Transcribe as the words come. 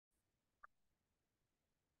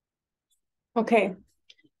Okay,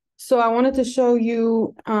 so I wanted to show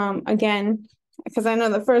you again, because I know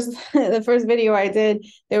the first the first video I did,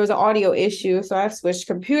 there was an audio issue, so I've switched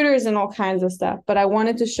computers and all kinds of stuff. But I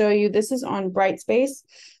wanted to show you, this is on Brightspace,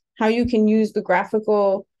 how you can use the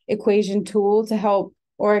graphical equation tool to help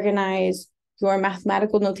organize your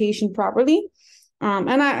mathematical notation properly.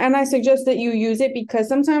 And I suggest that you use it because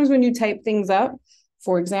sometimes when you type things up,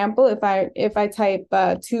 for example, if I type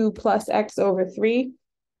 2 plus x over 3,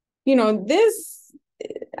 this,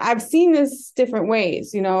 I've seen this different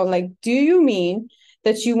ways, like, do you mean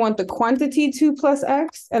that you want the quantity 2 plus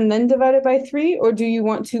x and then divided by 3, or do you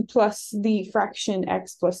want 2 plus the fraction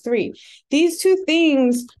x plus 3? These two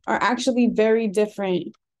things are actually very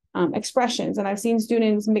different expressions, and I've seen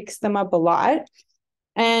students mix them up a lot.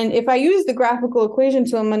 And if I use the graphical equation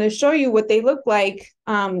tool, I'm going to show you what they look like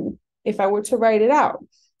if I were to write it out.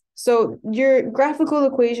 So your graphical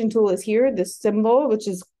equation tool is here, this symbol, which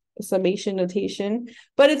is summation notation,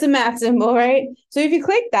 but it's a math symbol, right? So if you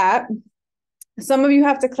click that, some of you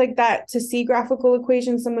have to click that to see graphical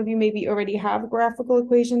equation. Some of you maybe already have a graphical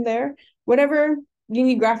equation there. Whatever, you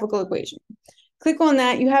need graphical equation. Click on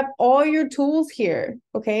that. You have all your tools here,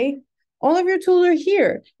 okay? All of your tools are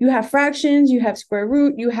here. You have fractions, you have square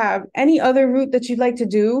root, you have any other root that you'd like to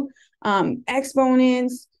do,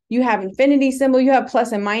 exponents, you have infinity symbol, you have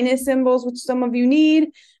plus and minus symbols, which some of you need,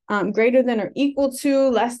 greater than or equal to,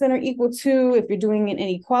 less than or equal to. If you're doing an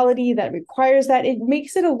inequality that requires that, it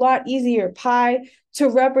makes it a lot easier, pi, to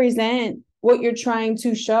represent what you're trying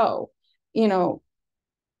to show,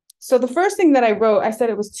 So the first thing that I wrote, I said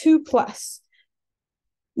it was 2 plus,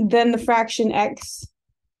 then the fraction x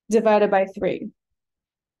divided by 3.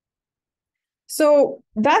 So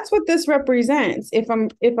that's what this represents. If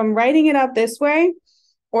I'm writing it out this way,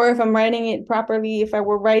 or if I'm writing it properly, if I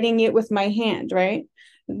were writing it with my hand, right?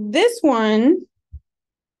 This one,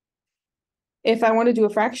 if I want to do a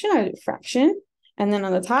fraction, I do fraction, and then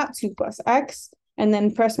on the top, 2 plus x, and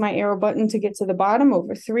then press my arrow button to get to the bottom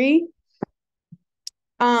over 3.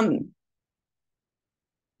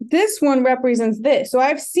 This one represents this. So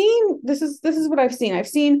I've seen, this is what I've seen. I've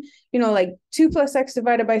seen, like 2 plus x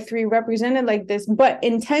divided by 3 represented like this, but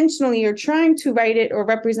intentionally you're trying to write it or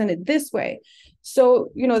represent it this way. So,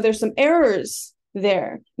 there's some errors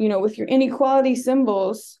there, with your inequality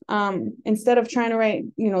symbols. Instead of trying to write,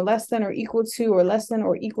 less than or equal to, or less than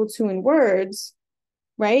or equal to in words,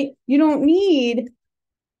 right? You don't need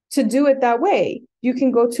to do it that way. You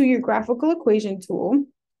can go to your graphical equation tool.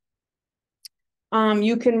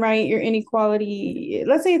 You can write your inequality.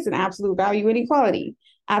 Let's say it's an absolute value inequality.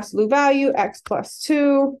 Absolute value, x plus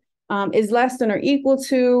 2 is less than or equal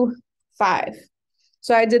to 5.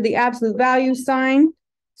 So I did the absolute value sign,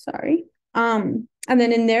 sorry. And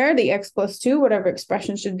then in there, the x plus 2, whatever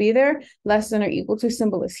expression should be there, less than or equal to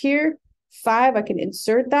symbol is here. 5, I can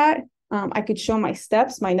insert that. I could show my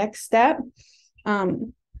steps. My next step,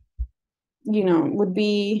 would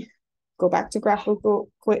be, go back to graphical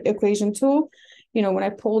equation tool. When I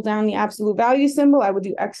pull down the absolute value symbol, I would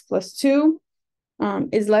do x plus 2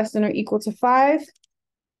 is less than or equal to 5,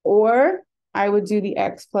 or I would do the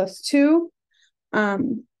x plus 2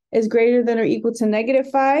 is greater than or equal to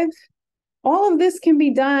 -5. All of this can be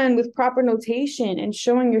done with proper notation and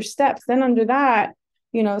showing your steps. Then under that,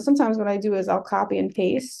 sometimes what I do is I'll copy and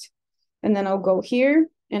paste, and then I'll go here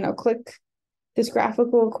and I'll click this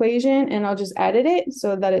graphical equation and I'll just edit it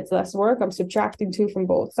so that it's less work. I'm subtracting 2 from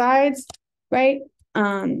both sides, right?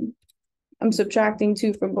 I'm subtracting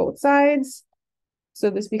 2 from both sides. So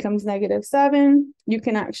this becomes -7. You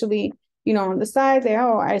can actually, on the side say,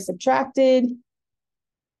 oh, I subtracted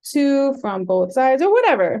 2 from both sides or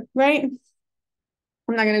whatever, right?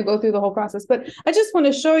 I'm not going to go through the whole process, but I just want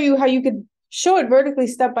to show you how you could show it vertically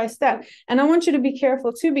step by step. And I want you to be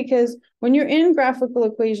careful too, because when you're in graphical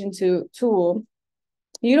equation tool,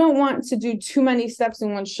 you don't want to do too many steps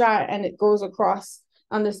in one shot and it goes across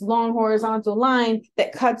on this long horizontal line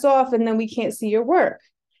that cuts off and then we can't see your work.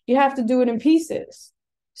 You have to do it in pieces.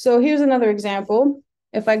 So here's another example.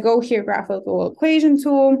 If I go here, graphical equation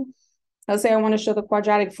tool, let's say I want to show the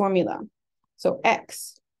quadratic formula. So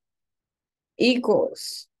x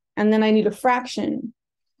equals, and then I need a fraction.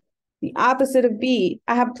 The opposite of b,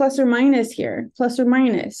 I have plus or minus here, plus or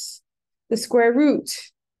minus the square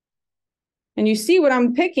root. And you see what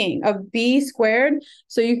I'm picking of b squared.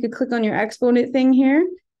 So you could click on your exponent thing here,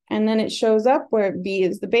 and then it shows up where b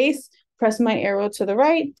is the base. Press my arrow to the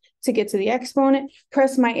right to get to the exponent.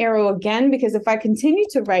 Press my arrow again, because if I continue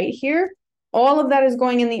to write here, all of that is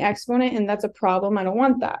going in the exponent, and that's a problem. I don't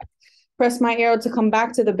want that. Press my arrow to come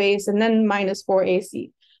back to the base, and then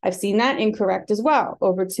 -4ac. I've seen that incorrect as well,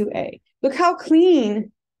 over 2a. Look how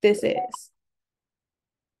clean this is.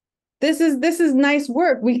 this is nice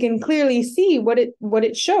work. We can clearly see what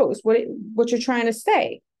it shows, what you're trying to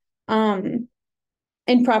say.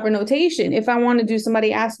 In proper notation. If I want to do,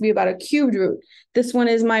 somebody asked me about a cubed root. This one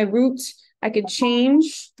is my root. I could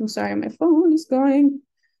change. I'm sorry, my phone is going.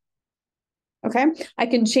 Okay, I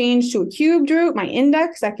can change to a cubed root, my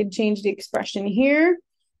index. I could change the expression here.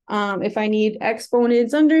 If I need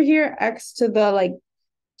exponents under here, x to the like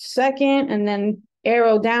second, and then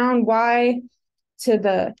arrow down, y to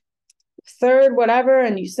the third, whatever,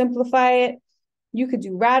 and you simplify it. You could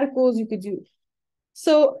do radicals, you could do.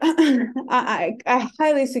 So I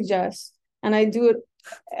highly suggest, and I do it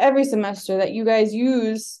every semester, that you guys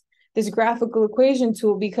use this graphical equation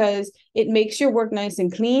tool, because it makes your work nice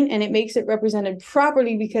and clean, and it makes it represented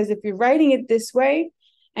properly. Because if you're writing it this way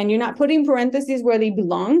and you're not putting parentheses where they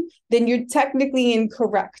belong, then you're technically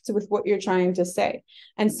incorrect with what you're trying to say.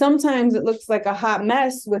 And sometimes it looks like a hot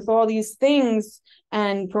mess with all these things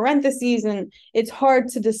and parentheses, and it's hard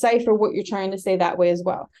to decipher what you're trying to say that way as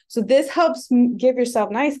well. So this helps give yourself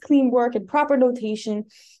nice, clean work and proper notation,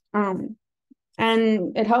 and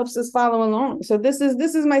it helps us follow along. So this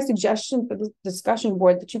is my suggestion for the discussion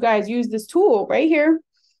board, that you guys use this tool right here.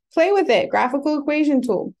 Play with it, graphical equation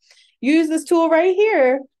tool. Use this tool right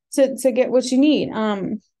here to get what you need.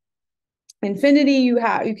 Infinity, you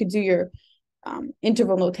could do your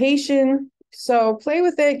interval notation. So play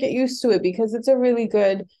with it, get used to it, because it's a really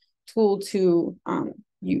good tool to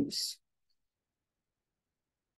use.